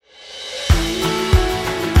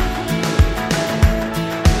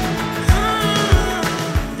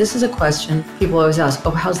This is a question people always ask, oh,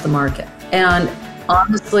 how's the market? And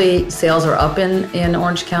honestly, sales are up in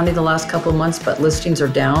Orange County the last couple of months, but listings are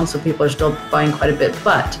down. So people are still buying quite a bit.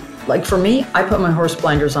 But like for me, I put my horse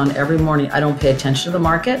blinders on every morning. I don't pay attention to the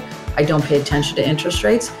market. I don't pay attention to interest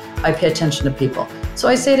rates. I pay attention to people. So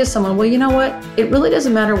I say to someone, well, you know what? It really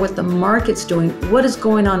doesn't matter what the market's doing. What is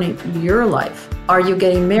going on in your life? Are you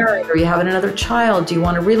getting married? Are you having another child? Do you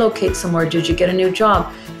want to relocate somewhere? Did you get a new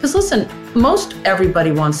job? Because listen, most everybody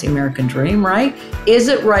wants the American dream, right? Is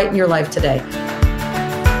it right in your life today?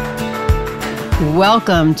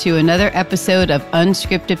 Welcome to another episode of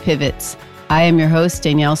Unscripted Pivots. I am your host,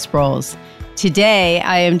 Danielle Sproles. Today,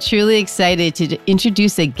 I am truly excited to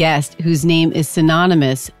introduce a guest whose name is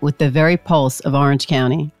synonymous with the very pulse of Orange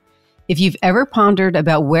County. If you've ever pondered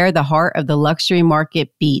about where the heart of the luxury market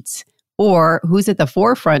beats, or who's at the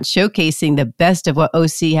forefront showcasing the best of what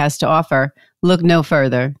OC has to offer, look no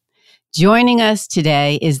further. Joining us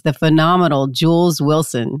today is the phenomenal Jules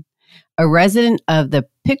Wilson. A resident of the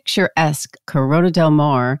picturesque Corona del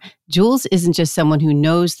Mar, Jules isn't just someone who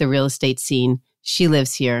knows the real estate scene, she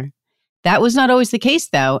lives here. That was not always the case,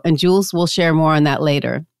 though, and Jules will share more on that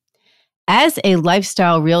later. As a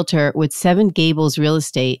lifestyle realtor with Seven Gables Real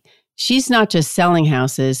Estate, she's not just selling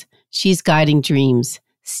houses, she's guiding dreams,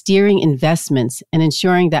 steering investments, and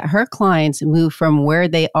ensuring that her clients move from where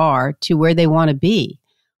they are to where they want to be,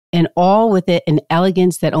 and all with it an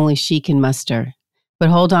elegance that only she can muster. But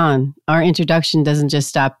hold on, our introduction doesn't just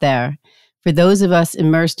stop there. For those of us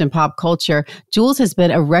immersed in pop culture, Jules has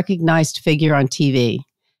been a recognized figure on TV.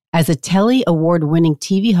 As a Telly Award-winning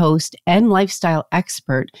TV host and lifestyle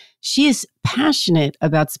expert, she is passionate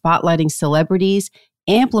about spotlighting celebrities,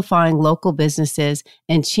 amplifying local businesses,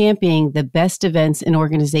 and championing the best events and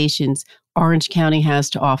organizations Orange County has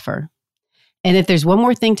to offer. And if there's one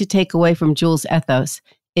more thing to take away from Jules' ethos,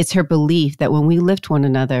 it's her belief that when we lift one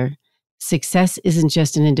another, success isn't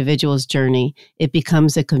just an individual's journey, it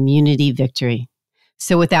becomes a community victory.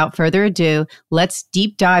 So without further ado, let's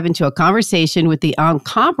deep dive into a conversation with the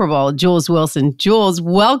incomparable Jules Wilson. Jules,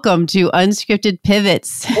 welcome to Unscripted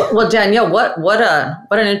Pivots. Well, Danielle, what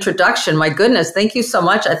an introduction. My goodness, thank you so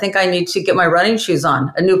much. I think I need to get my running shoes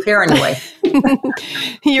on, a new pair anyway.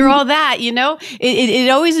 You're all that, you know? It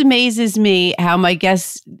always amazes me how my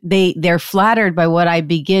guests, they're flattered by what I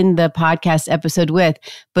begin the podcast episode with,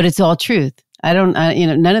 but it's all truth.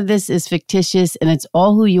 None of this is fictitious, and it's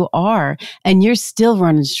all who you are, and you're still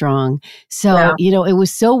running strong. So, yeah. It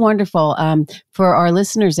was so wonderful. For our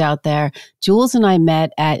listeners out there, Jules and I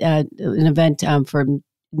met at an event for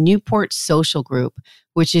Newport Social Group,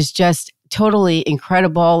 which is just totally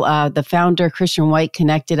incredible. The founder, Christian White,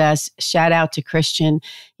 connected us. Shout out to Christian.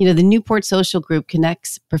 The Newport Social Group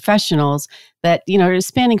connects professionals that, are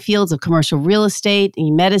spanning fields of commercial real estate,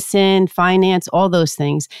 medicine, finance, all those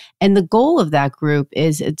things. And the goal of that group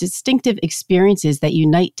is distinctive experiences that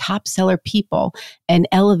unite top seller people and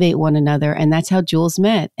elevate one another. And that's how Jules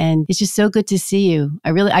met. And it's just so good to see you.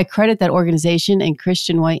 I credit that organization and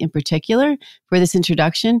Christian White in particular for this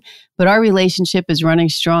introduction, but our relationship is running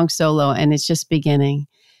strong solo and it's just beginning.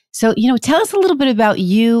 So, tell us a little bit about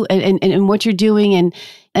you and what you're doing.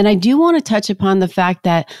 And I do want to touch upon the fact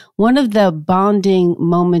that one of the bonding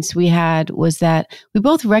moments we had was that we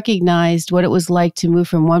both recognized what it was like to move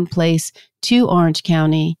from one place to Orange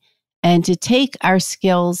County and to take our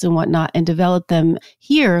skills and whatnot and develop them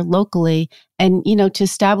here locally and, to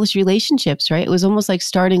establish relationships, right? It was almost like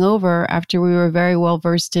starting over after we were very well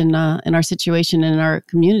versed in our situation in our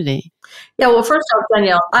community. Yeah, well, first off,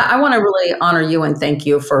 Danielle, I want to really honor you and thank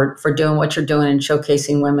you for doing what you're doing and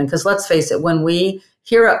showcasing women. Because let's face it, when we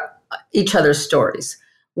hear each other's stories,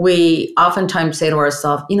 we oftentimes say to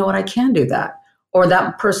ourselves, you know what, I can do that. Or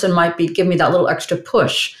that person might give me that little extra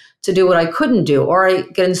push to do what I couldn't do. Or I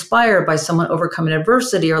get inspired by someone overcoming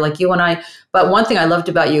adversity, or like you and I. But one thing I loved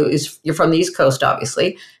about you is you're from the East Coast,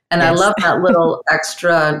 obviously. And yes. I love that little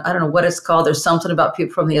extra, I don't know what it's called. There's something about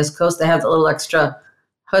people from the East Coast. They have the little extra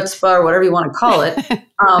chutzpah or whatever you want to call it.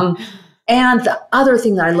 And the other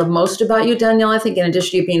thing that I love most about you, Danielle, I think in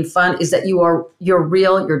addition to you being fun, is that you're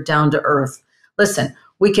real, you're down to earth. Listen,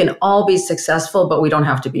 we can all be successful, but we don't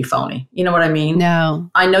have to be phony. You know what I mean? No.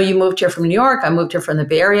 I know you moved here from New York. I moved here from the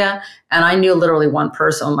Bay Area, and I knew literally one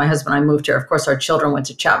person. When my husband and I moved here, of course, our children went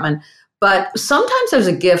to Chapman. But sometimes there's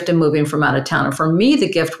a gift in moving from out of town. And for me, the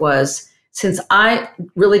gift was, since I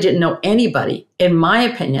really didn't know anybody, in my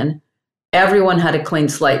opinion, everyone had a clean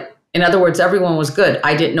slate. In other words, everyone was good.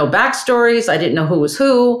 I didn't know backstories. I didn't know who was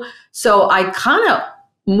who. So I kind of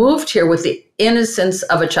moved here with the innocence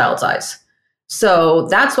of a child's eyes. So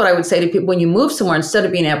that's what I would say to people. When you move somewhere, instead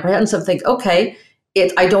of being apprehensive, think, okay,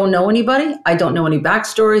 I don't know anybody. I don't know any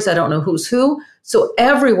backstories. I don't know who's who. So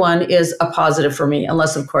everyone is a positive for me,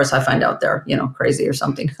 unless, of course, I find out they're, crazy or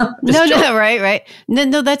something. No, right.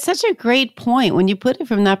 No, that's such a great point. When you put it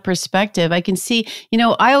from that perspective, I can see,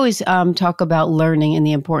 I always talk about learning and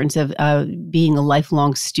the importance of being a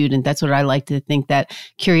lifelong student. That's what I like to think, that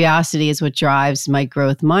curiosity is what drives my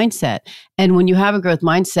growth mindset. And when you have a growth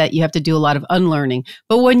mindset, you have to do a lot of unlearning.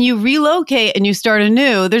 But when you relocate and you start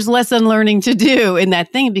anew, there's less unlearning to do in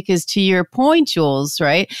that thing, because to your point, Jules,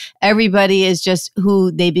 right? Everybody is just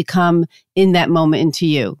who they become in that moment into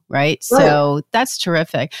you, right? So that's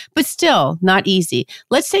terrific, but still not easy.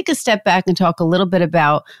 Let's take a step back and talk a little bit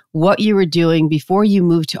about what you were doing before you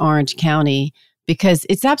moved to Orange County, because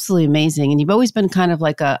it's absolutely amazing. And you've always been kind of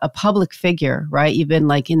like a public figure, right? You've been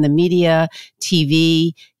like in the media,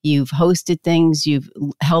 TV, you've hosted things, you've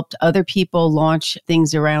helped other people launch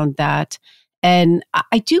things around that. And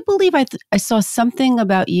I do believe I saw something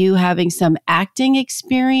about you having some acting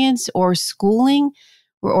experience or schooling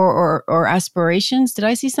or aspirations. Did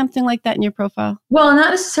I see something like that in your profile? Well,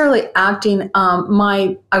 not necessarily acting.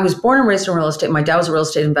 I was born and raised in real estate. My dad was a real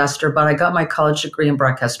estate investor, but I got my college degree in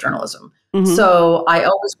broadcast journalism. Mm-hmm. So I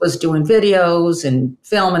always was doing videos and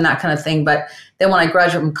film and that kind of thing. But then when I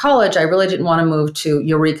graduated from college, I really didn't want to move to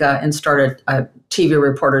Eureka and start a TV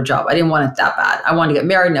reporter job. I didn't want it that bad. I wanted to get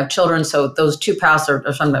married and have children. So those two paths or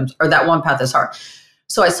that one path is hard.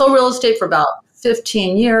 So I sold real estate for about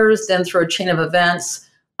 15 years. Then through a chain of events,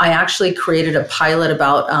 I actually created a pilot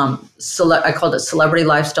about, I called it Celebrity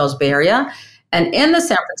Lifestyles Bay Area. And in the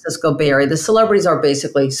San Francisco Bay Area, the celebrities are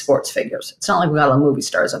basically sports figures. It's not like we got a lot of movie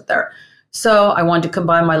stars up there. So I wanted to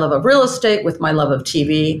combine my love of real estate with my love of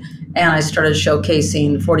TV. And I started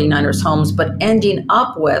showcasing 49ers homes, but ending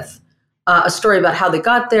up with a story about how they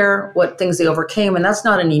got there, what things they overcame. And that's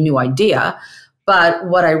not any new idea. But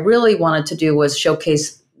what I really wanted to do was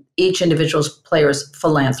showcase each individual's player's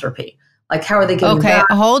philanthropy. Like, how are they getting back?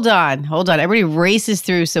 Hold on. Everybody races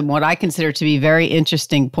through some what I consider to be very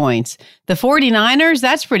interesting points. The 49ers,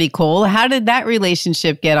 that's pretty cool. How did that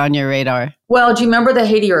relationship get on your radar? Well, do you remember the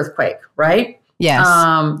Haiti earthquake, right? Yes.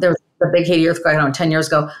 There was the big Haiti earthquake, 10 years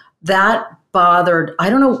ago. That bothered, I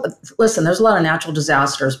don't know, listen, there's a lot of natural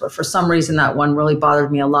disasters, but for some reason that one really bothered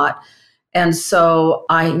me a lot. And so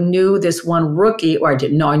I knew this one rookie, or I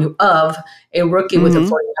didn't know, I knew of a rookie with the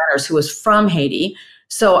 49ers who was from Haiti.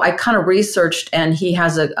 So I kind of researched, and he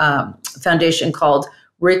has a foundation called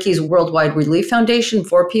Ricky's Worldwide Relief Foundation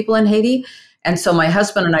for people in Haiti. And so my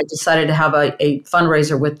husband and I decided to have a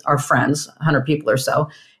fundraiser with our friends, 100 people or so.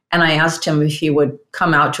 And I asked him if he would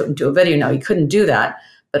come out to do a video. Now, he couldn't do that.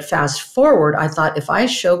 But fast forward, I thought, if I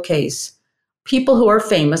showcase people who are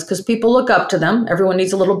famous, because people look up to them, everyone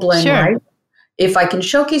needs a little bling, sure, right? If I can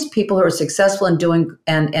showcase people who are successful in doing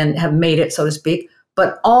and have made it, so to speak,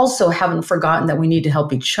 but also haven't forgotten that we need to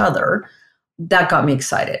help each other, that got me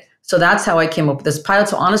excited. So that's how I came up with this pilot.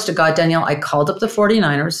 So honest to God, Danielle, I called up the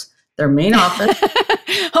 49ers, their main office.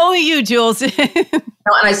 Only you, Jules. And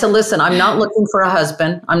I said, listen, I'm not looking for a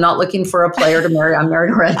husband. I'm not looking for a player to marry. I'm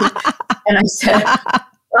married already. And I said,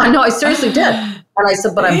 I seriously did. And I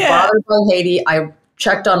said, but I'm bothered by Haiti. I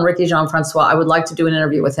checked on Ricky Jean-Francois. I would like to do an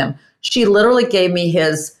interview with him. She literally gave me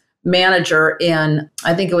his manager in,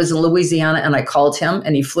 I think it was in Louisiana, and I called him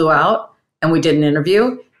and he flew out and we did an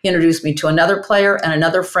interview. He introduced me to another player and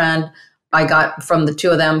another friend I got from the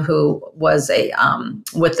two of them who was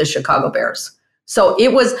with the Chicago Bears. So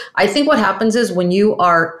it was, I think what happens is when you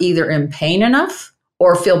are either in pain enough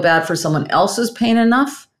or feel bad for someone else's pain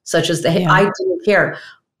enough, such as I didn't care.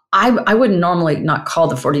 I wouldn't normally not call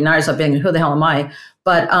the 49ers up being, who the hell am I?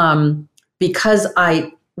 But because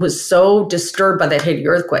I was so disturbed by that Haiti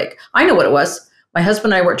earthquake. I know what it was. My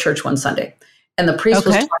husband and I were at church one Sunday, and the priest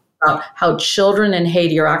was talking about how children in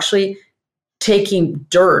Haiti are actually taking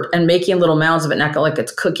dirt and making little mounds of it and acting like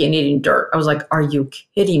it's cookie and eating dirt. I was like, are you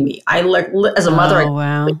kidding me? I as a mother.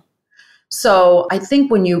 Wow. So I think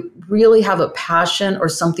when you really have a passion or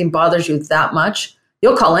something bothers you that much,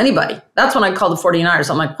 you'll call anybody. That's when I called the 49ers.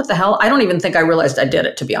 I'm like, what the hell? I don't even think I realized I did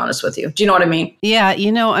it, to be honest with you. Do you know what I mean? Yeah.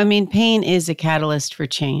 Pain is a catalyst for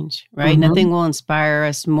change, right? Mm-hmm. Nothing will inspire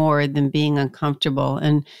us more than being uncomfortable.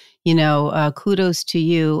 And, kudos to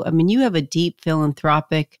you. You have a deep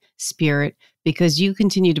philanthropic spirit because you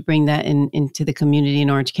continue to bring that into the community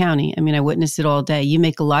in Orange County. I witness it all day. You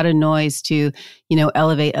make a lot of noise to,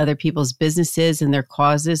 elevate other people's businesses and their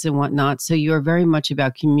causes and whatnot. So you're very much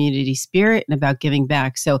about community spirit and about giving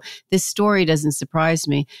back. So this story doesn't surprise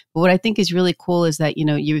me. But what I think is really cool is that,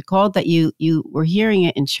 you recalled that you were hearing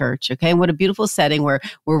it in church. Okay. And what a beautiful setting where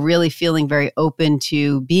we're really feeling very open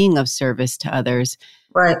to being of service to others.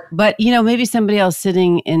 Right. But, maybe somebody else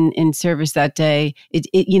sitting in service that day,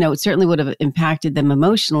 it certainly would have impacted them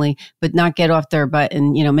emotionally, but not get off their butt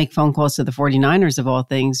and, make phone calls to the 49ers of all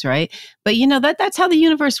things, right? But, that's how the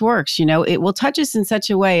universe works. It will touch us in such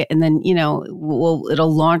a way, and then,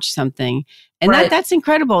 it'll launch something. And Right. that's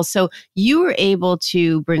incredible. So you were able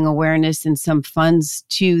to bring awareness and some funds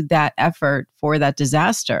to that effort for that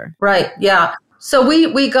disaster. Right. Yeah. So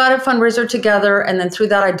we got a fundraiser together, and then through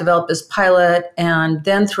that I developed this pilot, and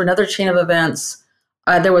then through another chain of events,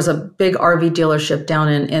 there was a big RV dealership down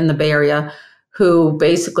in the Bay Area who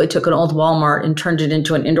basically took an old Walmart and turned it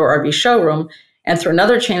into an indoor RV showroom. And through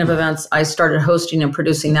another chain of events, I started hosting and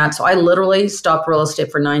producing that. So I literally stopped real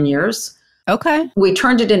estate for 9 years. Okay. We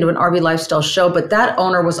turned it into an RV lifestyle show, but that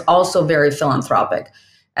owner was also very philanthropic.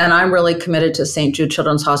 And I'm really committed to St. Jude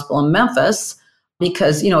Children's Hospital in Memphis.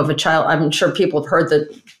 Because, if a child, I'm sure people have heard the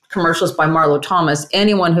commercials by Marlo Thomas,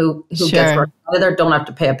 anyone who gets out of there don't have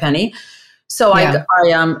to pay a penny. So I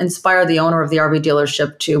inspired the owner of the RV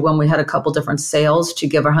dealership to, when we had a couple different sales, to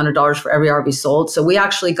give $100 for every RV sold. So we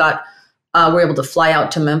actually were able to fly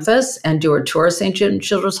out to Memphis and do a tour of St. Jude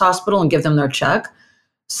Children's Hospital and give them their check.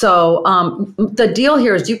 So the deal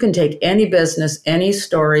here is you can take any business, any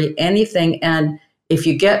story, anything, and if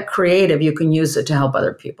you get creative, you can use it to help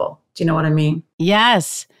other people. Do you know what I mean?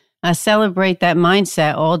 Yes. I celebrate that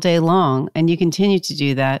mindset all day long, and you continue to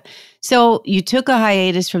do that. So you took a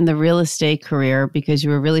hiatus from the real estate career because you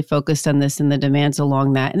were really focused on this and the demands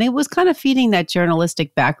along that. And it was kind of feeding that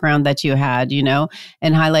journalistic background that you had,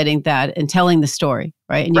 and highlighting that and telling the story,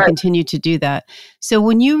 right? And you continue to do that. So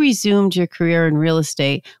when you resumed your career in real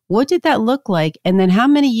estate, what did that look like? And then how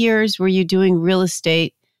many years were you doing real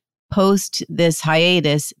estate post this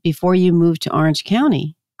hiatus before you moved to Orange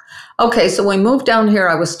County? Okay, so when we moved down here,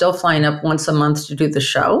 I was still flying up once a month to do the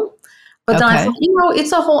show. But then I thought,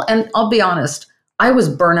 it's a whole, and I'll be honest, I was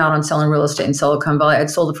burnt out on selling real estate in Silicon Valley. I'd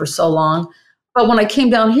sold it for so long. But when I came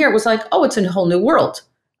down here, it was like, it's a whole new world,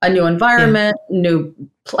 a new environment, new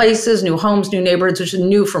places, new homes, new neighborhoods, which is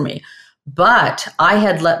new for me. But I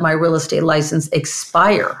had let my real estate license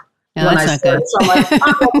expire when I started. So I'm like,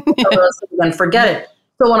 then forget it.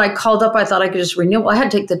 So when I called up, I thought I could just renew. Well, I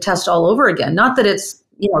had to take the test all over again. Not that it's,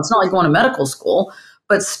 it's not like going to medical school,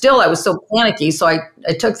 but still I was so panicky. So I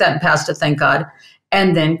took that and passed it, thank God.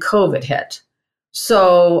 And then COVID hit.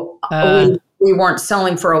 So we weren't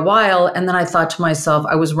selling for a while. And then I thought to myself,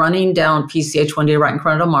 I was running down PCH one day right in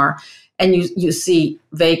Corona del Mar, and you see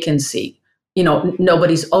vacancy,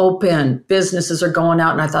 nobody's open, businesses are going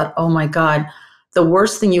out. And I thought, oh my God, the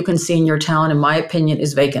worst thing you can see in your town, in my opinion,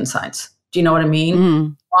 is vacant signs. Do you know what I mean?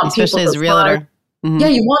 Mm, especially as a realtor. Mm-hmm. Yeah,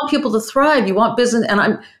 you want people to thrive. You want business. And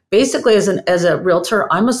I'm basically, as a realtor,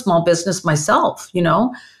 I'm a small business myself,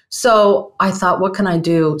 So I thought, what can I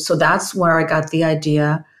do? So that's where I got the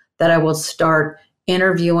idea that I will start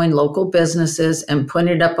interviewing local businesses and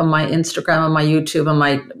putting it up on my Instagram, on my YouTube, on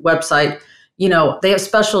my website. They have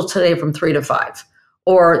specials today from 3 to 5.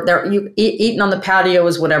 Or they're eating on the patio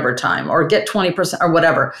is whatever time, or get 20% or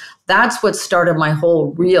whatever. That's what started my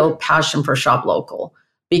whole real passion for Shop Local.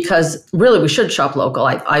 Because really, we should shop local,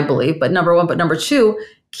 I believe. But number one, but number two,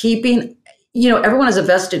 keeping, everyone has a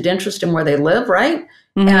vested interest in where they live, right?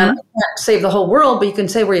 Mm-hmm. And I can't save the whole world, but you can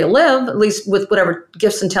say where you live, at least with whatever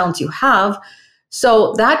gifts and talents you have.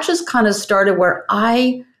 So that just kind of started where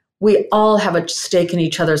we all have a stake in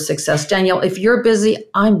each other's success. Danielle, if you're busy,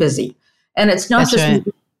 I'm busy. And it's not just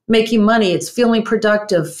making money, it's feeling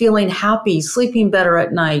productive, feeling happy, sleeping better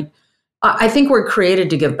at night. I think we're created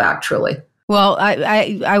to give back, truly. Well,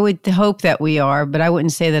 I would hope that we are, but I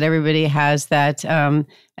wouldn't say that everybody has that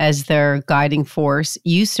as their guiding force.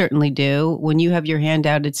 You certainly do. When you have your hand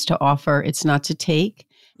out, it's to offer, it's not to take.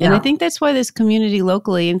 Yeah. And I think that's why this community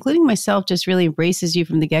locally, including myself, just really embraces you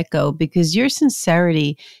from the get-go, because your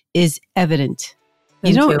sincerity is evident.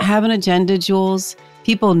 You don't have an agenda, Jules.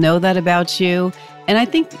 People know that about you. And I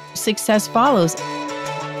think success follows.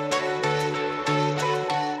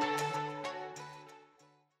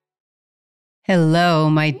 Hello,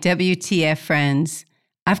 my WTF friends.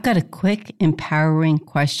 I've got a quick, empowering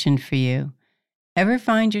question for you. Ever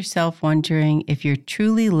find yourself wondering if you're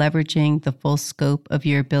truly leveraging the full scope of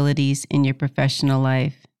your abilities in your professional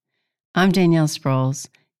life? I'm Danielle Sproles,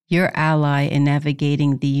 your ally in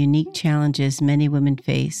navigating the unique challenges many women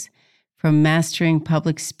face, from mastering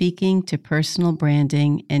public speaking to personal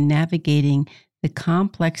branding and navigating the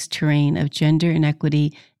complex terrain of gender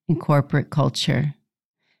inequity in corporate culture.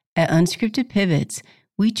 At Unscripted Pivots,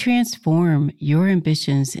 we transform your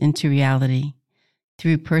ambitions into reality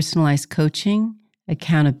through personalized coaching,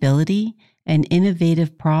 accountability, and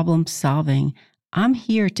innovative problem solving. I'm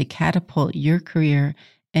here to catapult your career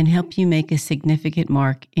and help you make a significant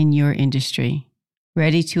mark in your industry.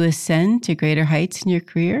 Ready to ascend to greater heights in your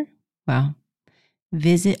career? Well,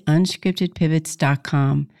 visit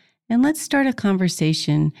unscriptedpivots.com and let's start a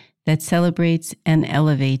conversation that celebrates and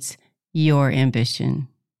elevates your ambition.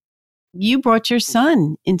 You brought your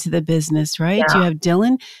son into the business, right? Yeah. You have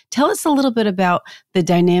Dylan. Tell us a little bit about the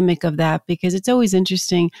dynamic of that, because it's always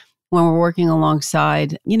interesting when we're working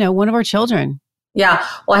alongside, one of our children. Yeah.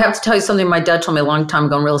 Well, I have to tell you something my dad told me a long time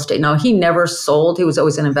ago in real estate. Now, he never sold. He was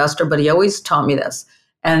always an investor, but he always taught me this.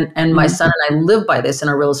 And my son and I live by this in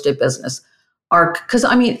our real estate business. Because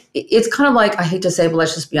it's kind of like, I hate to say, but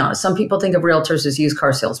let's just be honest. Some people think of realtors as used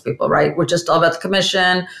car salespeople, right? We're just all about the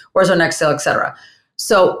commission. Where's our next sale, et cetera.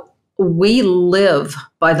 So we live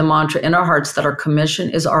by the mantra in our hearts that our commission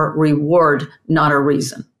is our reward, not our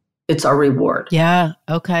reason. It's our reward. Yeah.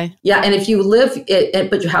 Okay. Yeah. And if you live it,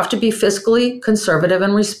 but you have to be fiscally conservative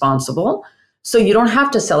and responsible. So you don't have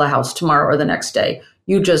to sell a house tomorrow or the next day.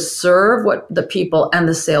 You just serve what the people and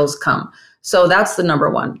the sales come. So that's the number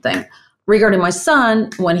one thing. Regarding my son,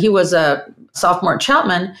 when he was a sophomore at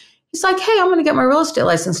Chapman, he's like, hey, I'm going to get my real estate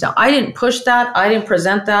license now. I didn't push that. I didn't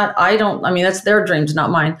present that. That's their dreams, not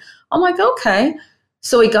mine. I'm like, okay.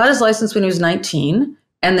 So he got his license when he was 19.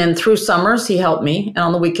 And then through summers, he helped me. And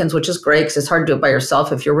on the weekends, which is great because it's hard to do it by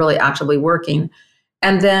yourself if you're really actively working.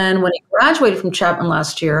 And then when he graduated from Chapman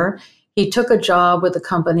last year, he took a job with a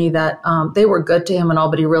company that they were good to him and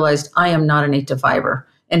all, but he realized, I am not an 8-to-5er.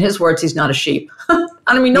 In his words, he's not a sheep.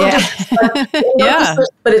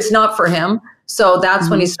 Disrespect, but it's not for him. So that's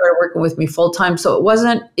when he started working with me full time. So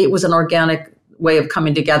it was an organic way of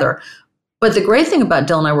coming together. But the great thing about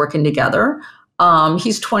Dylan and I working together,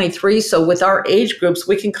 he's 23. So with our age groups,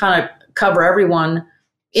 we can kind of cover everyone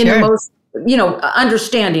in the most,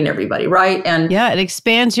 understanding everybody, right? And yeah, it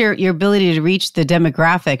expands your ability to reach the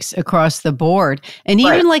demographics across the board, and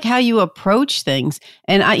even like how you approach things.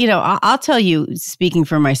 And I'll tell you, speaking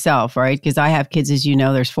for myself, right? Because I have kids, as you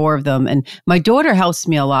know, there's 4 of them, and my daughter helps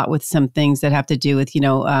me a lot with some things that have to do with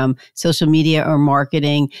social media or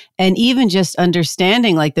marketing, and even just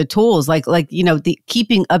understanding like the tools, the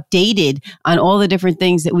keeping updated on all the different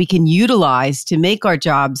things that we can utilize to make our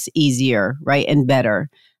jobs easier, right, and better.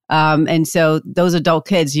 And so those adult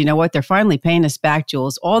kids, you know what? They're finally paying us back,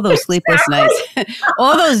 Jules. All those sleepless nights,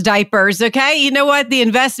 all those diapers. Okay. You know what? The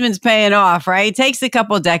investment's paying off, right? It takes a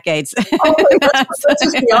couple of decades. Let's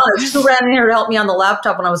just be honest. Who ran in here to help me on the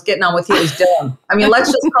laptop when I was getting on with you? It was Dylan.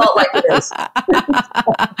 Let's just call it like it is.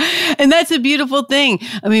 And that's a beautiful thing.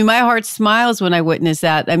 My heart smiles when I witness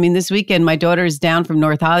that. This weekend, my daughter is down from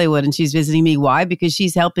North Hollywood and she's visiting me. Why? Because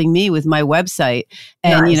she's helping me with my website.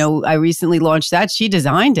 And, nice. I recently launched that. She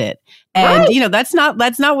designed it. And, that's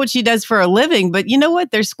not what she does for a living, but you know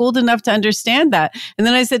what? They're schooled enough to understand that. And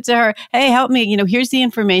then I said to her, hey, help me, here's the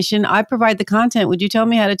information. I provide the content. Would you tell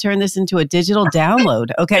me how to turn this into a digital download?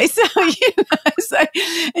 Okay. So,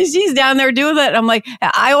 and she's down there doing that. I'm like,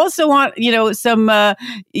 I also want, some,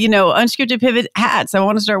 unscripted pivot hats. I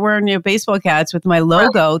want to start wearing baseball caps with my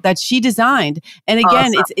logo that she designed. And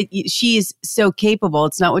again, awesome. She is so capable.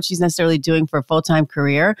 It's not what she's necessarily doing for a full-time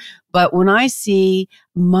career. But when I see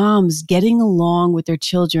moms getting along with their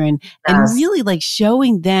children and really like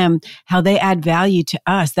showing them how they add value to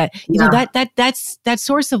us, that, that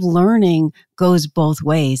source of learning goes both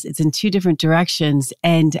ways. It's in 2 different directions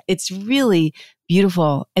and it's really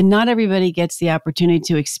beautiful. And not everybody gets the opportunity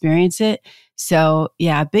to experience it. So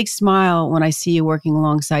yeah, big smile when I see you working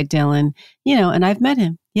alongside Dylan, and I've met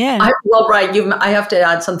him. Yeah. I have to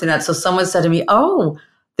add something to that. So someone said to me,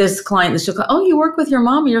 this client, you work with your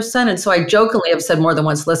mom or your son. And so I jokingly have said more than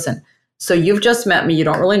once, listen, so you've just met me. You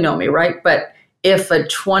don't really know me, right? But if a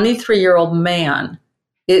 23-year-old man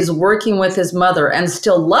is working with his mother and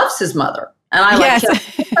still loves his mother, and I like him,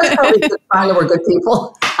 that's probably a good sign that we're good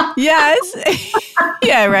people. Yes.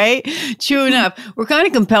 Yeah, right. True enough. We're kind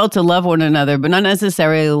of compelled to love one another, but not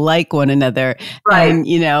necessarily like one another. Right. And,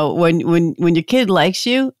 when your kid likes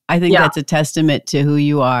you, I think that's a testament to who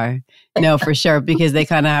you are. No, for sure, because they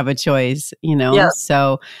kind of have a choice, Yes.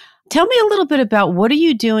 So tell me a little bit about what are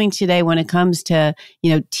you doing today when it comes to,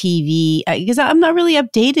 TV? Because I'm not really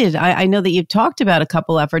updated. I know that you've talked about a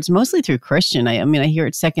couple efforts, mostly through Christian. I hear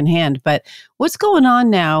it secondhand, but what's going on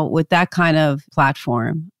now with that kind of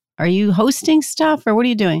platform? Are you hosting stuff or what are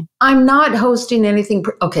you doing? I'm not hosting anything.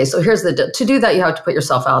 Okay, so here's to do that, you have to put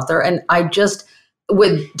yourself out there. And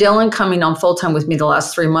with Dylan coming on full-time with me the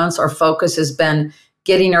last 3 months, our focus has been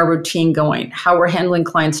getting our routine going, how we're handling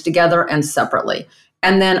clients together and separately.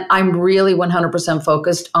 And then I'm really 100%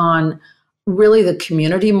 focused on really the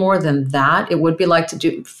community more than that. It would be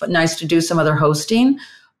nice to do some other hosting,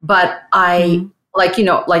 but like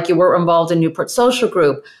you were involved in Newport Social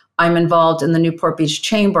Group. I'm involved in the Newport Beach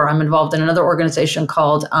Chamber. I'm involved in another organization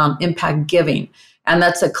called Impact Giving. And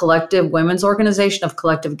that's a collective women's organization of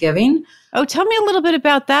collective giving. Oh, tell me a little bit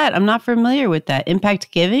about that. I'm not familiar with that.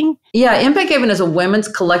 Impact Giving? Yeah, Impact Giving is a women's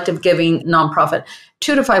collective giving nonprofit.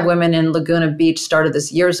 2 to 5 women in Laguna Beach started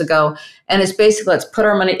this years ago. And it's basically, let's put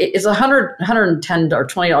our money, it's $110 or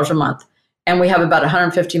 $20 a month. And we have about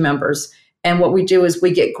 150 members. And what we do is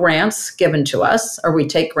we get grants given to us, or we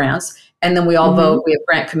take grants, and then we all vote. We have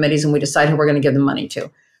grant committees and we decide who we're going to give the money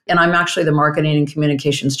to. And I'm actually the marketing and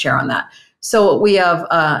communications chair on that. So we have,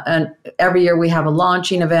 every year we have a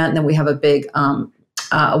launching event, and then we have a big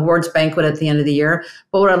awards banquet at the end of the year.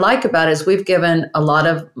 But what I like about it is we've given a lot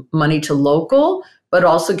of money to local, but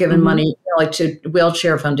also given money like to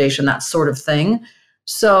Wheelchair Foundation, that sort of thing.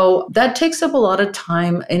 So that takes up a lot of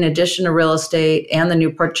time in addition to real estate and the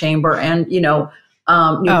Newport Chamber and, Newport.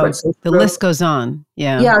 The list goes on.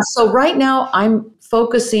 Yeah. Yeah. So right now I'm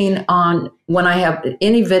focusing on when I have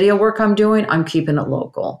any video work I'm doing, I'm keeping it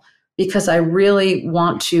local because I really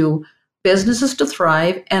want businesses to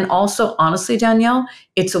thrive. And also, honestly, Danielle,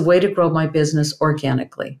 it's a way to grow my business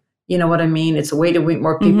organically. You know what I mean? It's a way to meet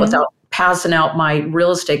more people without passing out my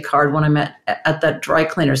real estate card when I'm at that dry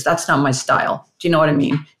cleaners. That's not my style. Do you know what I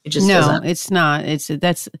mean? It just isn't. It's not. It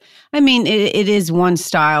is one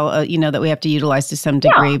style, that we have to utilize to some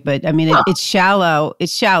degree, but I mean, it's shallow.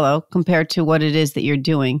 It's shallow compared to what it is that you're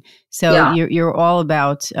doing. So you're all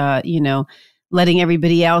about, letting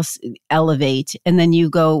everybody else elevate, and then you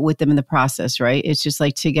go with them in the process, right? It's just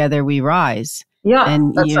like together we rise. Yeah,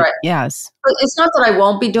 and that's right. Yes. But it's not that I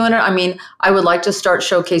won't be doing it. I mean, I would like to start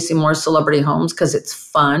showcasing more celebrity homes because it's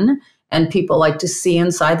fun and people like to see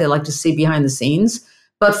inside. They like to see behind the scenes.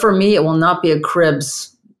 But for me, it will not be a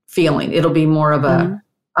cribs feeling. It'll be more of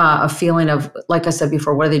a feeling of, like I said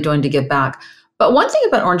before, what are they doing to give back? But one thing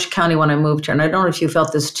about Orange County when I moved here, and I don't know if you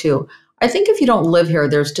felt this too, I think if you don't live here,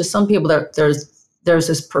 there's to some people there's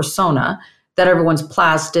this persona that everyone's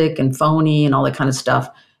plastic and phony and all that kind of stuff.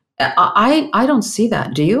 I don't see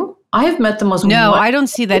that. Do you? I have met the most. No, I don't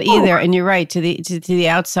see that either. And you're right, to the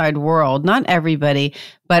outside world, not everybody,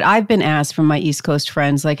 but I've been asked from my East Coast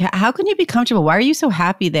friends, like, how can you be comfortable? Why are you so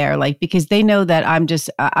happy there? Like, because they know that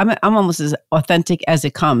I'm almost as authentic as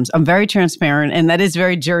it comes. I'm very transparent, and that is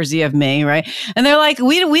very Jersey of me, right? And they're like,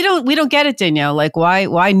 we don't get it, Danielle. Like,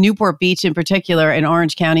 why Newport Beach in particular and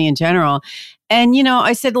Orange County in general? And,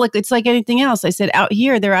 I said, look, it's like anything else. I said, out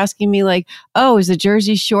here, they're asking me like, oh, is the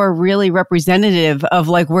Jersey Shore really representative of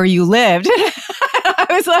like where you lived? I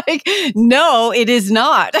was like, no, it is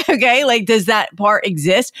not. Okay. Like, does that part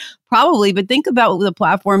exist? Probably, but think about the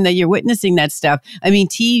platform that you're witnessing that stuff. I mean,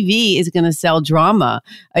 TV is going to sell drama.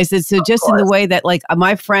 I said, so just in the way that like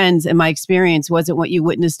my friends and my experience wasn't what you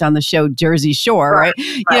witnessed on the show Jersey Shore, right?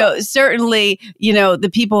 Certainly, the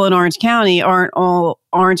people in Orange County aren't all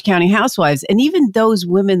Orange County housewives. And even those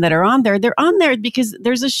women that are on there, they're on there because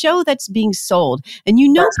there's a show that's being sold. And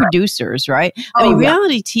producers, right? I mean,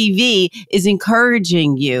 reality TV is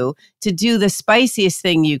encouraging you to do the spiciest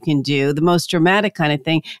thing you can do, the most dramatic kind of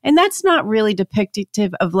thing. And that's not really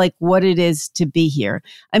depictive of like what it is to be here.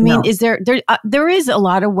 I mean, there is a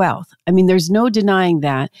lot of wealth. I mean, there's no denying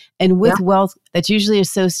that. And with wealth, that's usually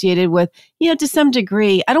associated with, to some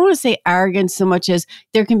degree, I don't want to say arrogance so much as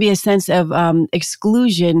there can be a sense of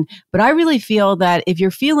exclusion. But I really feel that if you're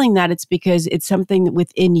feeling that, it's because it's something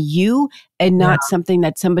within you and not something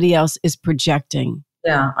that somebody else is projecting.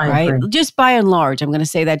 Yeah, I agree. Just by and large, I'm going to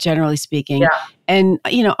say that generally speaking. Yeah. And,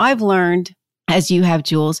 I've learned, as you have,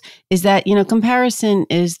 Jules, is that, comparison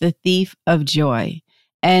is the thief of joy.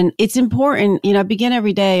 And it's important, I begin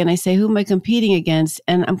every day and I say, who am I competing against?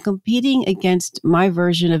 And I'm competing against my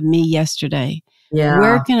version of me yesterday. Yeah.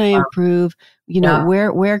 Where can I improve?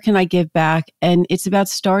 Where can I give back? And it's about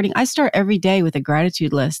starting. I start every day with a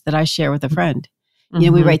gratitude list that I share with a friend.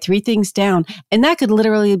 We write 3 things down, and that could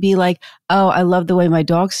literally be like, oh, I love the way my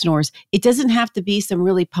dog snores. It doesn't have to be some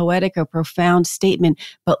really poetic or profound statement,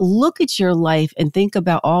 but look at your life and think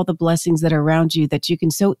about all the blessings that are around you that you can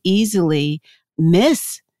so easily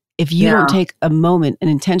miss if you don't take a moment, an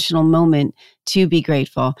intentional moment to be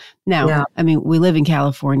grateful. Now, I mean, we live in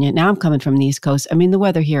California. Now I'm coming from the East Coast. I mean, the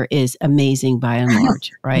weather here is amazing by and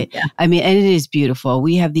large, right? I mean, and it is beautiful.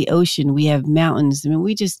 We have the ocean, we have mountains. I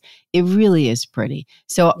mean, it really is pretty.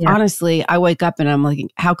 So honestly, I wake up and I'm like,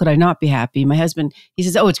 how could I not be happy? My husband, he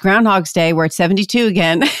says, oh, it's Groundhog's Day. We're at 72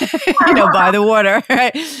 again, by the water,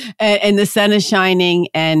 right? And the sun is shining.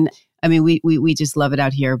 And I mean, we just love it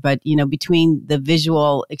out here. But, between the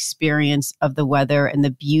visual experience of the weather and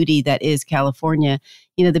the beauty that is California,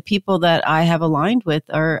 the people that I have aligned with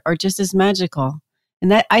are just as magical.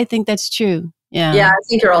 And I think that's true. Yeah. Yeah, I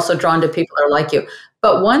think you're also drawn to people that are like you.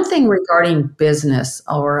 But one thing regarding business,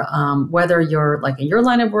 or whether you're like in your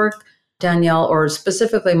line of work, Danielle, or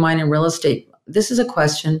specifically mine in real estate, this is a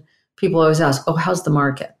question people always ask, oh, how's the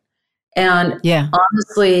market? And yeah,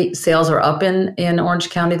 honestly, sales are up in Orange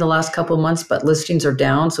County the last couple of months, but listings are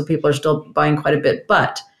down. So people are still buying quite a bit.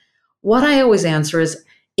 But what I always answer is,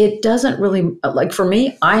 it doesn't really, like for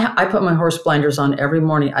me, I put my horse blinders on every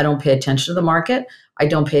morning. I don't pay attention to the market. I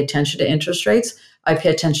don't pay attention to interest rates. I pay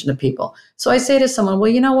attention to people. So I say to someone, well,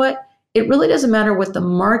 you know what? It really doesn't matter what the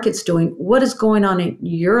market's doing. What is going on in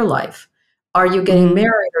your life? Are you getting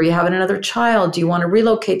married? Are you having another child? Do you want to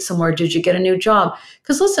relocate somewhere? Did you get a new job?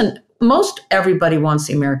 Because listen, most everybody wants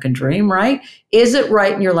the American dream, right? Is it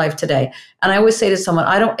right in your life today? And I always say to someone,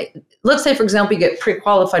 let's say, for example, you get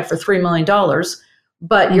pre-qualified for $3 million,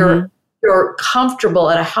 but you're comfortable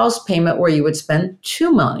at a house payment where you would spend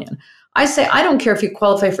 $2 million. I say, I don't care if you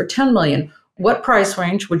qualify for $10 million. What price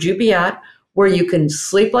range would you be at where you can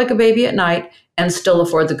sleep like a baby at night and still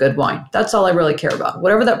afford the good wine? That's all I really care about.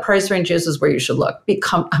 Whatever that price range is where you should look.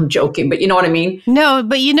 I'm joking, but you know what I mean? No,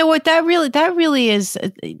 but you know what? That really is,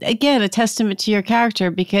 again, a testament to your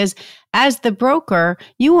character, because as the broker,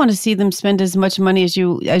 you want to see them spend as much money as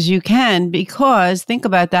you can, because think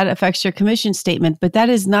about that, affects your commission statement. But that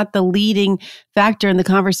is not the leading factor in the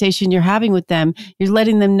conversation you're having with them. You're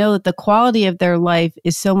letting them know that the quality of their life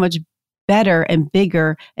is so much better and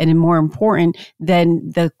bigger and more important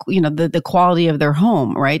than the quality of their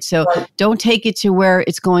home, right? So don't take it to where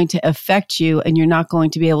it's going to affect you and you're not going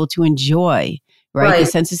to be able to enjoy, right? The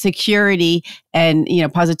sense of security and,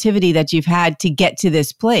 positivity that you've had to get to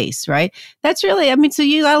this place, right? That's really, so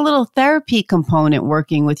you got a little therapy component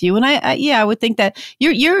working with you. And I would think that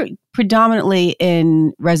you're predominantly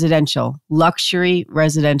in luxury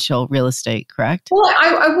residential real estate, correct? Well,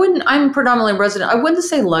 I'm predominantly resident. I wouldn't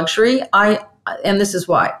say luxury. And this is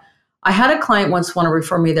why. I had a client once want to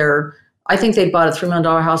refer me I think they bought a $3 million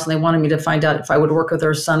house and they wanted me to find out if I would work with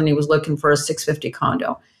their son, and he was looking for a 650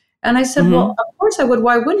 condo. And I said, well, of course I would.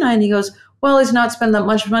 Why wouldn't I? And he goes, well, he's not spending that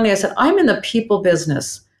much money. I said, I'm in the people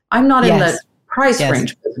business. I'm not in the price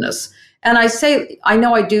range business. And I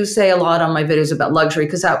know I do say a lot on my videos about luxury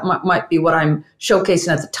because that might be what I'm showcasing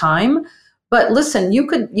at the time. But listen, you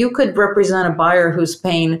could represent a buyer who's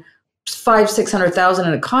paying $500,000-$600,000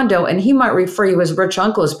 in a condo, and he might refer you his rich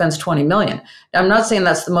uncle who spends $20 million. Now, I'm not saying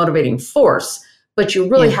that's the motivating force, but you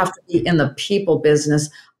really have to be in the people business.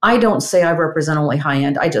 I don't say I represent only high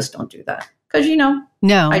end. I just don't do that because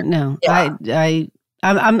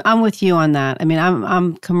I'm with you on that.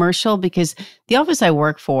 I'm commercial because the office I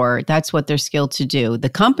work for, that's what they're skilled to do. The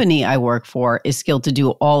company I work for is skilled to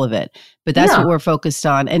do all of it. But that's what we're focused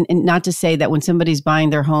on. And not to say that when somebody's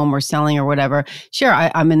buying their home or selling or whatever, sure,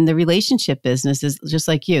 I'm in the relationship business is just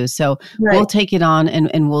like you. So we'll take it on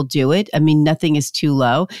and we'll do it. Nothing is too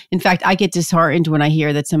low. In fact, I get disheartened when I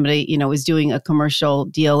hear that somebody, is doing a commercial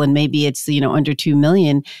deal and maybe it's, under 2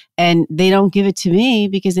 million and they don't give it to me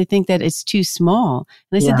because they think that it's too small.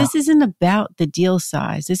 And I said, this isn't about the deal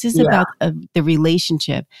size. This is about the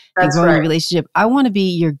relationship and growing the relationship. I want to be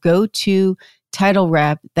your go-to title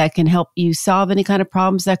rep that can help you solve any kind of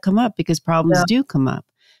problems that come up, because problems do come up.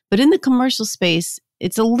 But in the commercial space,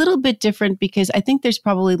 it's a little bit different because I think there's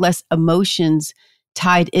probably less emotions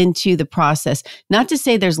tied into the process. Not to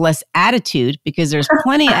say there's less attitude, because there's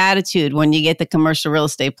plenty of attitude when you get the commercial real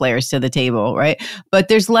estate players to the table, right? But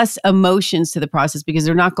there's less emotions to the process because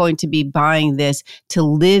they're not going to be buying this to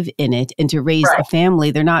live in it and to raise a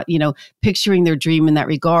family. They're not, picturing their dream in that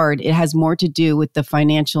regard. It has more to do with the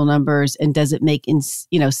financial numbers and does it make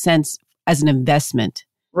sense as an investment.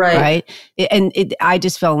 Right. I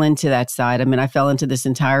just fell into that side. I fell into this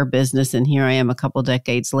entire business and here I am a couple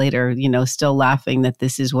decades later, still laughing that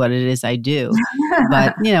this is what it is I do.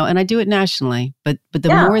 But, and I do it nationally. But the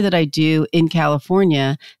more that I do in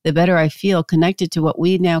California, the better I feel connected to what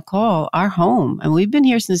we now call our home. And we've been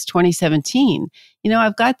here since 2017.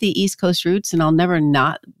 I've got the East Coast roots and I'll never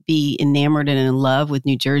not be enamored and in love with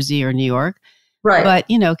New Jersey or New York. Right.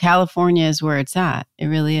 But, California is where it's at. It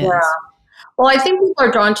really is. Yeah. Well, I think people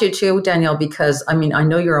are drawn to you too, Danielle, because I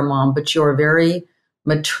know you're a mom, but you're very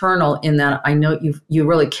maternal in that I know you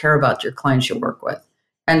really care about your clients you work with.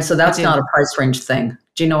 And so that's not a price range thing.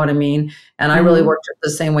 Do you know what I mean? And I really work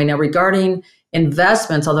the same way. Now, regarding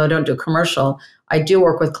investments, although I don't do commercial, I do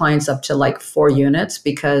work with clients up to like 4 units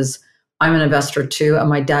because I'm an investor too. And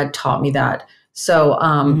my dad taught me that So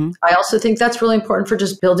I also think that's really important for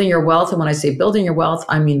just building your wealth. And when I say building your wealth,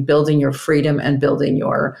 I mean building your freedom and building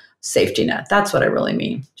your safety net. That's what I really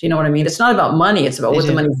mean. Do you know what I mean? It's not about money. It's about what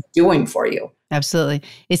the money's doing for you. Absolutely.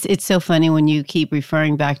 It's so funny when you keep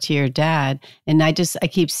referring back to your dad, and I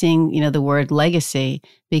keep seeing, the word legacy,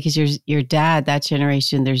 because your dad, that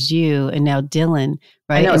generation, there's you, and now Dylan,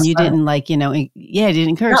 right? And you didn't didn't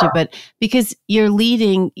encourage it, but because you're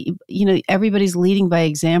leading, everybody's leading by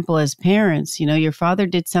example as parents. Your father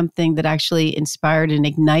did something that actually inspired and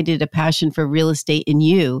ignited a passion for real estate in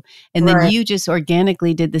you, and then you just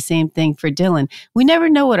organically did the same thing for Dylan. We never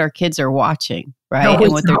know what our kids are watching, right?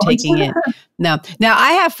 And what they're taking in. Now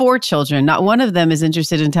I have 4 children. Not one of them is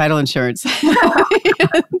interested in title insurance,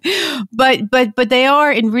 but they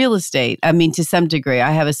are in real estate. I mean, to some degree.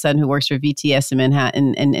 I have a son who works for VTS in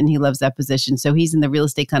Manhattan, and he loves that position. So he's in the real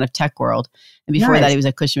estate kind of tech world. And before that, he was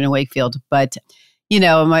at Cushman and Wakefield. But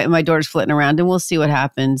my daughter's flitting around, and we'll see what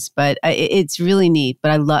happens. But it's really neat.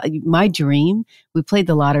 But I love my dream. We played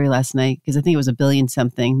the lottery last night because I think it was $1 billion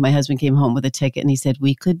something. My husband came home with a ticket, and he said,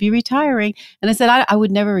 we could be retiring. And I said, I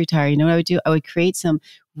would never retire. You know what I would do? I would create some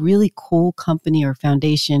really cool company or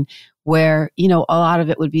foundation where, a lot of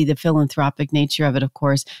it would be the philanthropic nature of it, of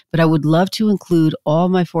course. But I would love to include all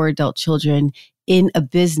my 4 adult children in a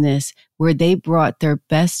business where they brought their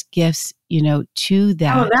best gifts, to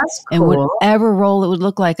that. Oh, that's cool. And whatever role it would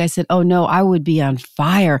look like, I said, oh no, I would be on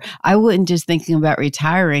fire. I wouldn't just thinking about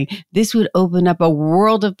retiring. This would open up a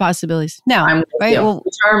world of possibilities. Now, I'm with right? you. Well,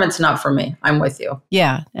 retirement's not for me. I'm with you.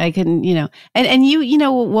 Yeah, I couldn't, and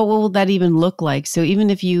what will that even look like? So even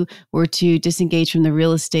if you were to disengage from the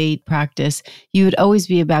real estate practice, you would always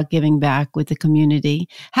be about giving back with the community.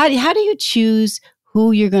 How do you choose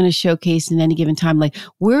who you're going to showcase in any given time? Like,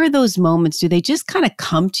 where are those moments? Do they just kind of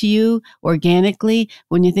come to you organically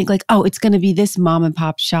when you think like, oh, it's going to be this mom and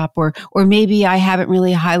pop shop, or maybe I haven't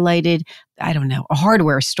really highlighted, I don't know, a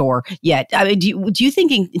hardware store yet? I mean, do you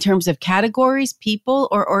think in terms of categories, people,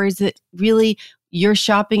 or is it really you're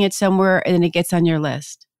shopping at somewhere and then it gets on your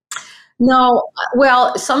list? No,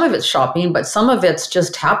 well, some of it's shopping, but some of it's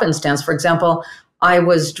just happenstance. For example, I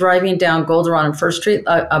was driving down Goldenrod and First Street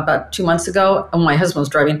about 2 months ago, and my husband was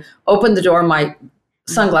driving. Opened the door, my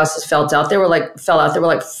sunglasses fell out. They were like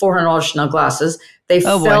 $400 Chanel glasses. They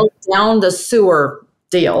fell down the sewer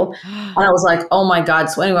deal, and I was like, "Oh my God!"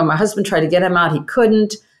 So anyway, my husband tried to get him out. He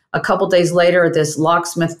couldn't. A couple days later, this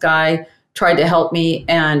locksmith guy tried to help me,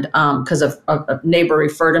 and because a neighbor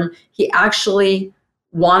referred him, he actually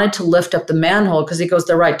wanted to lift up the manhole because he goes,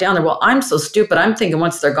 they're right down there. Well, I'm so stupid. I'm thinking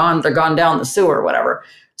once they're gone down the sewer or whatever.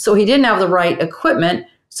 So he didn't have the right equipment.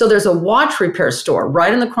 So there's a watch repair store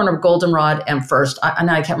right in the corner of Goldenrod and First. I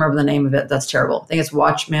can't remember the name of it. That's terrible. I think it's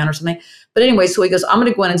Watchman or something. But anyway, so he goes, I'm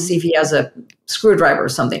going to go in and see if he has a screwdriver or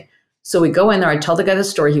something. So we go in there. I tell the guy the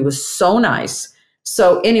story. He was so nice.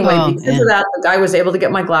 So anyway, because of that, the guy was able to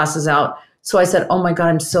get my glasses out. So I said, oh my God,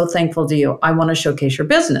 I'm so thankful to you. I want to showcase your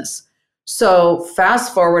business. So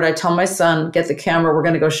fast forward, I tell my son, get the camera. We're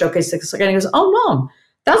going to go showcase this again. He goes, oh, Mom,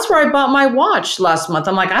 that's where I bought my watch last month.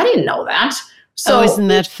 I'm like, I didn't know that. So isn't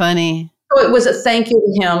that funny? So it was a thank you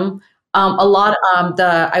to him.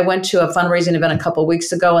 I went to a fundraising event a couple of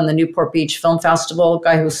weeks ago in the Newport Beach Film Festival.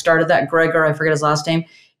 Guy who started that, Gregor, I forget his last name.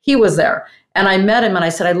 He was there. And I met him and I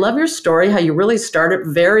said, I love your story, how you really started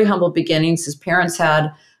very humble beginnings. His parents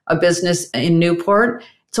had a business in Newport.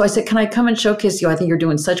 So I said, can I come and showcase you? I think you're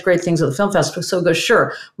doing such great things at the film festival. So he goes,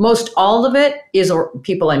 sure. Most all of it is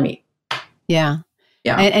people I meet. Yeah.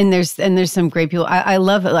 Yeah. And there's some great people. I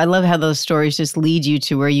love how those stories just lead you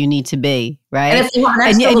to where you need to be, right? And if you want an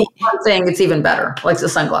extra little fun thing, it's even better, like the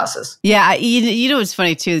sunglasses. Yeah. You know what's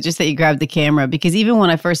funny too, just that you grabbed the camera, because even when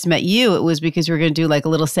I first met you, it was because we were going to do like a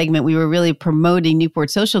little segment. We were really promoting Newport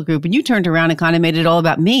Social Group, and you turned around and kind of made it all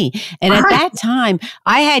about me. And at that time,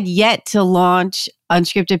 I had yet to launch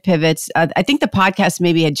Unscripted Pivots. I think the podcast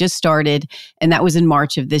maybe had just started, and that was in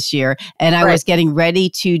March of this year. And I was getting ready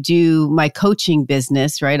to do my coaching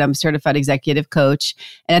business, right? I'm a certified executive coach.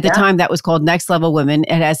 And at the time that was called Next Level Women.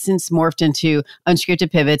 It has since morphed into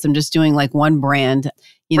Unscripted Pivots. I'm just doing like one brand,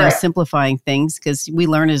 simplifying things because we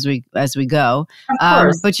learn as we go.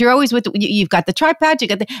 But you're always you've got the tripod, you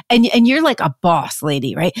got and you're like a boss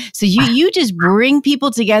lady, right? So you just bring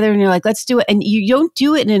people together and you're like, let's do it. And you don't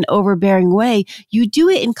do it in an overbearing way. You do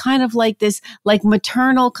it in kind of like this, like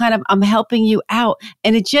maternal kind of, I'm helping you out.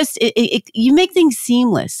 And it just, you make things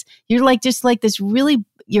seamless. You're like, just like this really,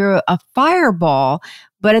 you're a fireball,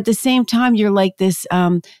 but at the same time, you're like this,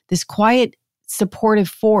 this quiet, supportive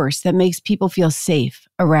force that makes people feel safe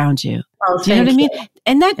around you. Oh, do you know what I mean?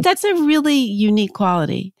 And that's a really unique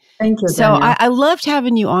quality. Thank you, So Danielle. I loved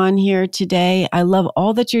having you on here today. I love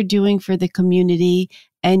all that you're doing for the community.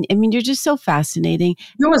 And I mean, you're just so fascinating.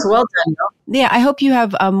 You as well, Danielle. Yeah, I hope you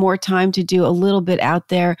have more time to do a little bit out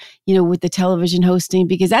there, with the television hosting,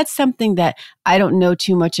 because that's something that I don't know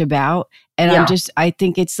too much about. And I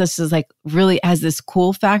think it's just like really has this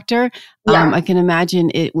cool factor. I can imagine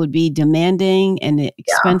it would be demanding and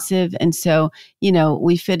expensive. And so,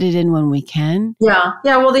 we fit it in when we can. Yeah.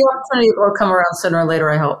 Well, the opportunity will come around sooner or later,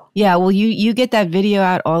 I hope. Yeah. Well, you get that video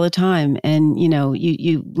out all the time, and,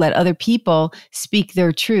 you let other people speak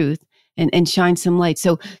their truth and shine some light.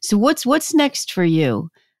 So what's next for you?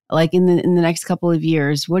 Like in the next couple of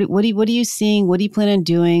years, what are you seeing? What do you plan on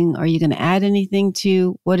doing? Are you going to add anything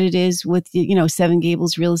to what it is with, Seven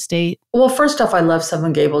Gables Real Estate? Well, first off, I love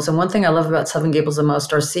Seven Gables. And one thing I love about Seven Gables the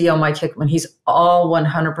most, our CEO, Mike Hickman, he's all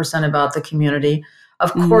 100% about the community.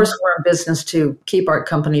 Of course, we're in business to keep our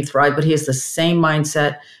company thrive, but he has the same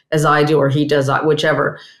mindset as I do, or he does,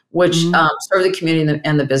 whichever, serve the community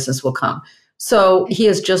and the business will come. So he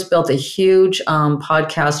has just built a huge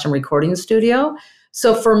podcast and recording studio.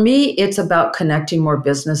 So for me, it's about connecting more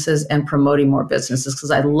businesses and promoting more businesses because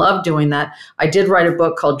I love doing that. I did write a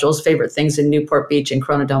book called Jules' Favorite Things in Newport Beach and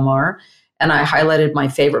Corona Del Mar, and I highlighted my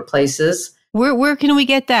favorite places. Where can we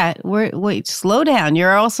get that? Wait, slow down.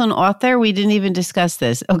 You're also an author. We didn't even discuss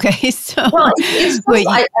this. Okay, so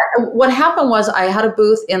what happened was I had a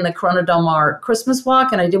booth in the Corona Del Mar Christmas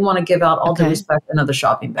walk, and I didn't want to give out all due respect another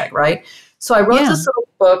shopping bag, right? So I wrote this little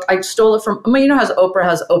book. I stole it from, how Oprah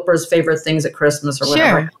has Oprah's favorite things at Christmas or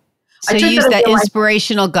whatever. Sure. So you used that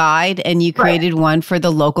inspirational guide and you created one for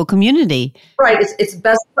the local community. Right. It's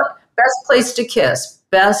best place to kiss,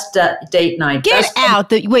 best date night. Get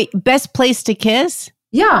out. Best place to kiss?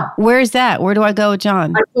 Yeah. Where is that? Where do I go,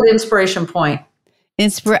 John? I put Inspiration Point.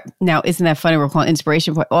 Now, isn't that funny? We're calling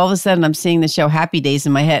Inspiration Point. All of a sudden, I'm seeing the show Happy Days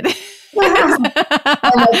in my head.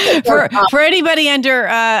 For anybody under,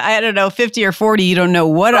 50 or 40, you don't know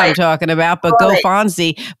what I'm talking about, but go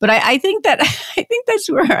Fonzie. But I think that's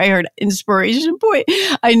where I heard Inspiration Point.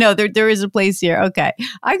 I know there is a place here. Okay.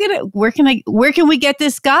 Where can we get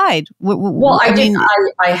this guide?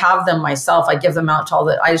 I have them myself. I give them out to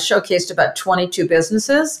I showcased about 22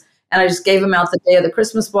 businesses. And I just gave them out the day of the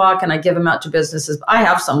Christmas walk, and I give them out to businesses. I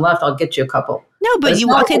have some left. I'll get you a couple. No, but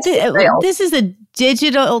this is a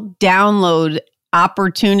digital download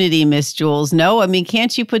opportunity, Miss Jules. No,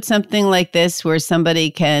 can't you put something like this where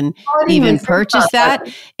somebody can even purchase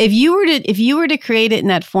that? If you were to create it in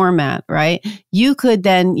that format, right? You could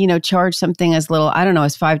then, charge something as little, I don't know,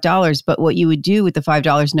 as $5. But what you would do with the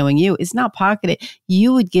 $5, knowing you, is not pocket it.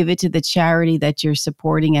 You would give it to the charity that you're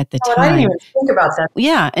supporting at the time. I didn't even think about that.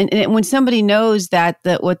 Yeah, and when somebody knows that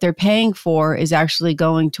what they're paying for is actually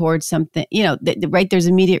going towards something, right? There's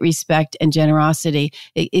immediate respect and generosity.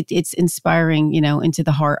 It's inspiring, into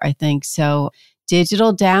the heart, I think. So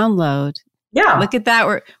digital download. Yeah. Look at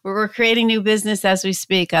that. We're creating new business as we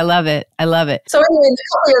speak. I love it. So anyway, in a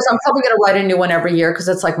couple years, I'm probably going to write a new one every year because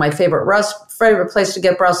it's like my favorite place to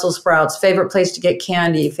get Brussels sprouts, favorite place to get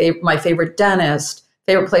candy, my favorite dentist,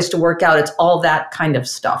 favorite place to work out. It's all that kind of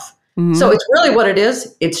stuff. Mm-hmm. So it's really what it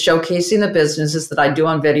is. It's showcasing the businesses that I do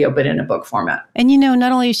on video, but in a book format. And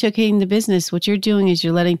not only showcasing the business, what you're doing is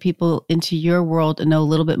you're letting people into your world and know a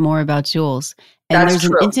little bit more about Jules. And That's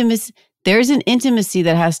true. There's an intimacy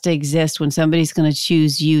that has to exist when somebody's going to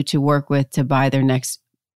choose you to work with to buy their next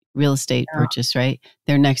real estate purchase, right?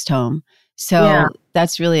 Their next home. So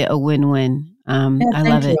that's really a win-win. I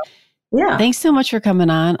love it. Yeah. Thanks so much for coming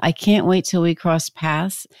on. I can't wait till we cross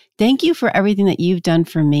paths. Thank you for everything that you've done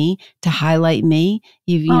for me to highlight me.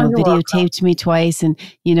 You've videotaped me twice, and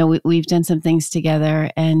we've done some things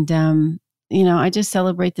together. And I just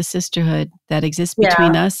celebrate the sisterhood that exists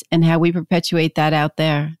between us and how we perpetuate that out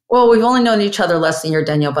there. Well, we've only known each other less than a year,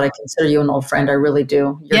 Danielle, but I consider you an old friend. I really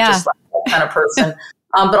do. You're just like that kind of person.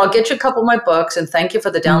 But I'll get you a couple of my books, and thank you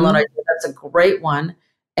for the download idea. That's a great one.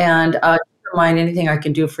 And mind, anything I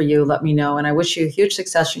can do for you, let me know. And I wish you huge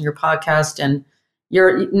success in your podcast. And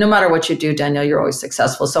no matter what you do, Danielle, you're always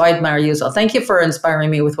successful. So I admire you. So thank you for inspiring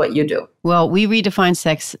me with what you do. Well, we redefine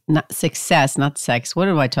success, not sex. What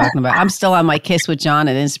am I talking about? I'm still on my Kiss with John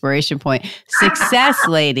at Inspiration Point. Success,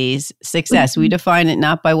 ladies, success. We define it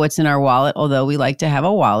not by what's in our wallet, although we like to have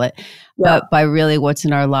a wallet, but by really what's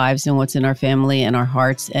in our lives and what's in our family and our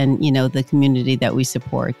hearts and, the community that we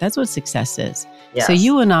support. That's what success is. Yes. So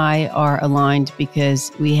you and I are aligned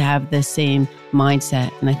because we have the same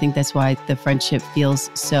mindset. And I think that's why the friendship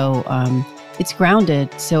feels so, it's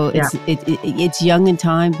grounded. So it's young in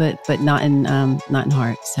time, but not in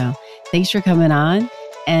heart. So thanks for coming on.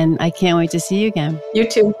 And I can't wait to see you again. You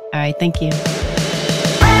too. All right. Thank you.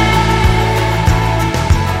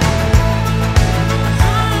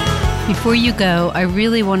 Before you go, I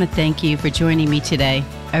really want to thank you for joining me today.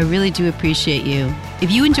 I really do appreciate you.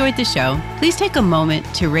 If you enjoyed the show, please take a moment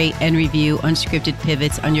to rate and review Unscripted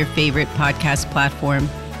Pivots on your favorite podcast platform.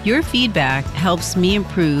 Your feedback helps me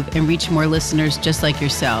improve and reach more listeners just like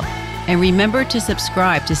yourself. And remember to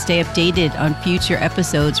subscribe to stay updated on future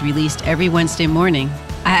episodes released every Wednesday morning.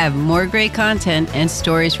 I have more great content and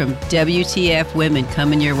stories from WTF women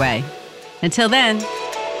coming your way. Until then.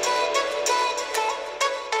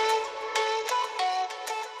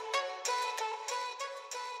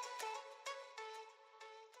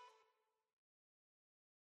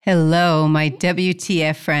 Hello, my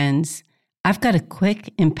WTF friends. I've got a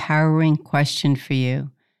quick, empowering question for you.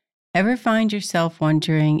 Ever find yourself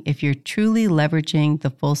wondering if you're truly leveraging the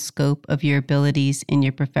full scope of your abilities in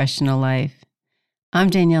your professional life? I'm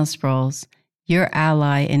Danielle Sproles, your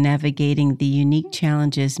ally in navigating the unique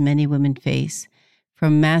challenges many women face,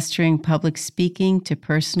 from mastering public speaking to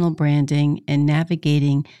personal branding and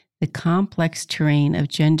navigating the complex terrain of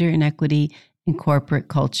gender inequity in corporate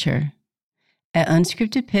culture. At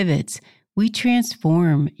Unscripted Pivots, we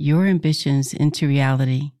transform your ambitions into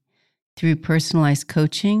reality. Through personalized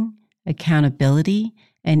coaching, accountability,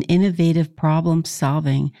 and innovative problem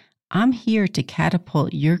solving, I'm here to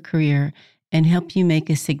catapult your career and help you make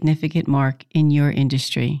a significant mark in your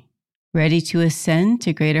industry. Ready to ascend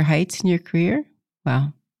to greater heights in your career?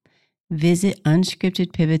 Well, visit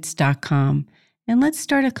unscriptedpivots.com and let's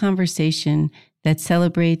start a conversation that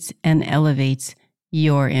celebrates and elevates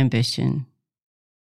your ambition.